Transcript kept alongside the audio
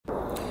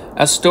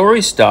Our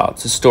story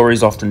starts, as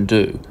stories often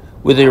do,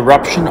 with the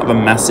eruption of a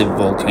massive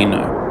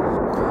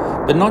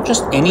volcano. But not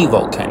just any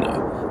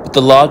volcano, but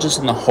the largest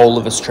in the whole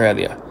of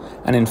Australia,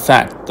 and in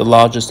fact the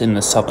largest in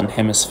the southern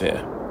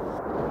hemisphere.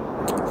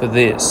 For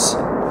this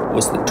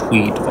was the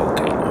Tweed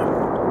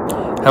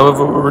volcano.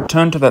 However, we'll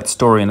return to that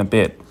story in a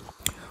bit.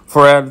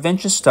 For our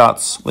adventure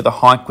starts with a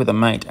hike with a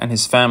mate and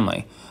his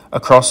family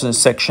across a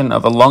section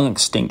of a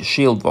long-extinct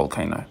shield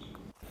volcano,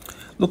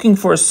 looking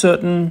for a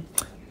certain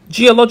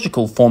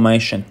geological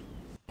formation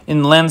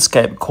in the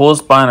landscape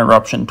caused by an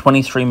eruption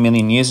 23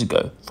 million years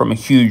ago from a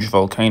huge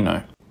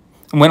volcano.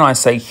 And when I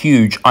say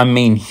huge, I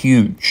mean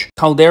huge.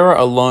 Caldera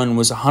alone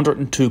was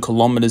 102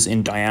 kilometres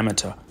in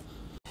diameter.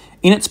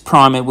 In its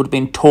prime, it would have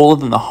been taller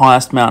than the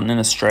highest mountain in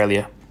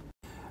Australia.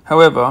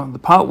 However, the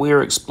part we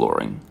are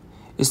exploring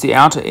is the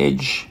outer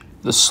edge,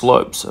 the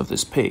slopes of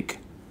this peak.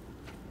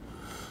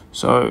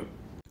 So,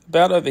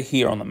 about over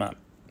here on the map.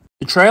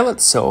 The trail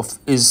itself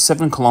is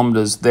 7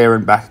 kilometres there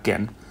and back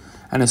again,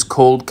 and is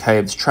called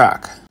Caves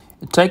Track.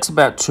 It takes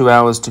about 2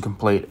 hours to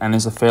complete and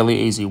is a fairly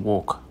easy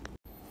walk.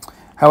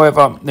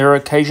 However, there are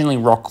occasionally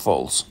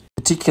rockfalls,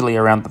 particularly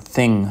around the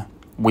thing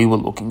we were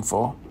looking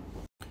for.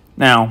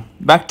 Now,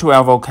 back to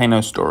our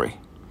volcano story.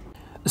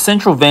 The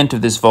central vent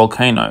of this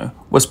volcano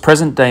was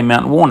present-day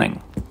Mount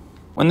Warning.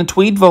 When the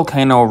Tweed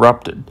volcano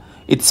erupted,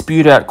 it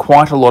spewed out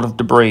quite a lot of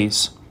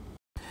debris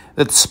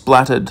that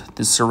splattered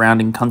the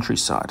surrounding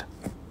countryside.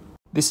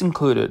 This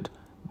included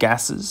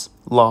gases,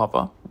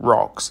 lava,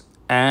 rocks,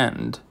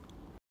 and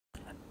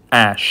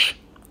ash.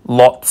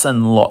 Lots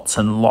and lots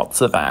and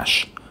lots of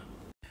ash,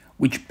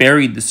 which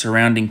buried the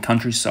surrounding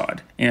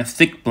countryside in a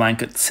thick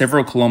blanket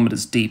several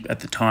kilometres deep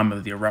at the time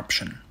of the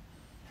eruption.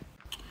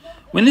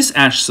 When this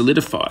ash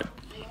solidified,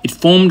 it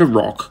formed a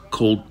rock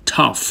called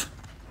tuff.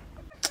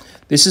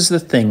 This is the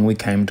thing we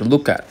came to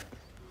look at.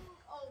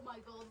 Oh my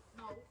god,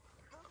 no.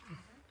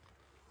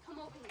 Come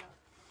over here.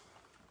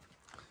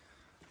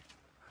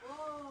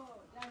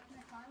 Whoa, Dad, can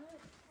I climb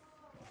it?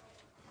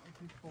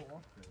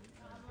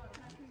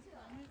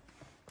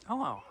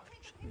 Oh,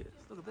 cheers.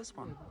 Look at this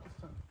one.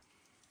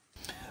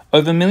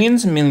 Over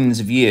millions and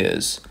millions of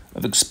years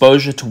of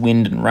exposure to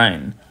wind and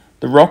rain,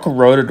 the rock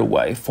eroded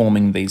away,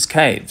 forming these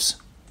caves,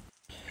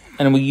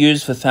 and were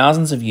used for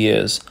thousands of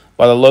years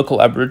by the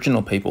local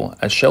Aboriginal people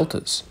as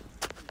shelters.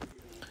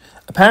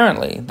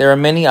 Apparently, there are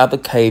many other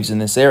caves in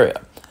this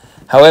area.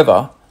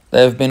 However,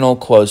 they have been all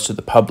closed to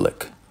the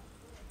public.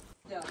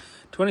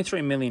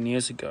 23 million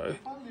years ago,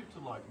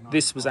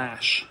 this was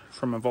ash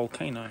from a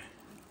volcano.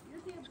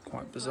 It's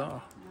quite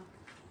bizarre.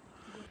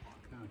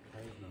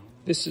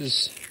 This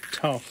is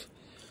tuff,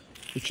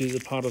 which is a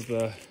part of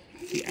the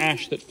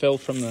ash that fell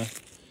from the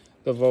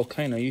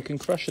volcano. You can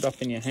crush it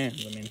up in your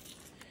hands. I mean,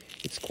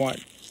 it's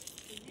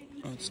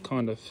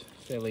kind of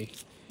fairly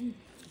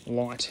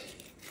light,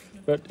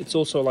 but it's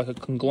also like a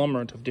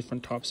conglomerate of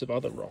different types of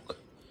other rock.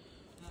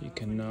 You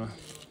can,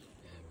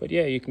 but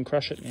yeah, you can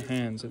crush it in your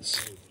hands.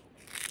 It's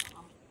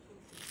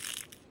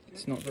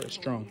not very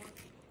strong.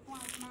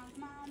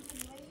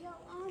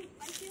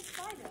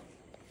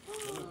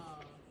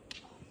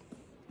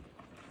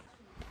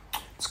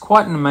 It's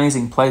quite an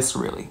amazing place,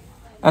 really.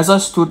 As I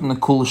stood in the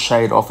cool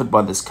shade offered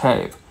by this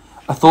cave,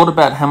 I thought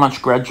about how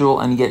much gradual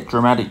and yet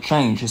dramatic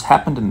change has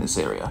happened in this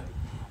area,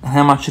 and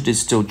how much it is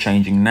still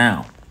changing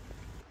now.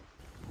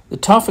 The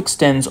tuff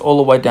extends all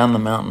the way down the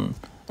mountain,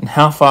 and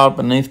how far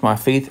beneath my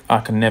feet I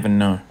can never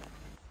know.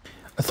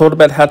 I thought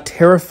about how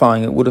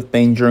terrifying it would have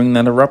been during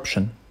that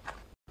eruption.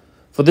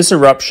 For this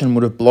eruption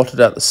would have blotted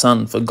out the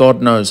sun for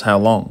God knows how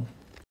long.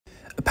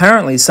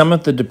 Apparently, some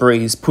of the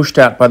debris pushed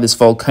out by this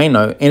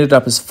volcano ended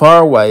up as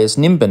far away as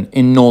Nimbin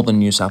in northern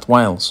New South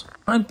Wales.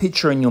 Try and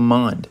picture in your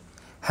mind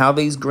how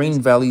these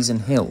green valleys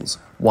and hills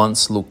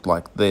once looked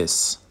like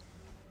this.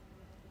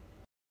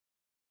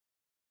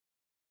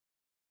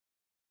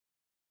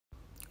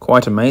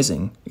 Quite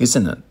amazing,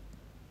 isn't it?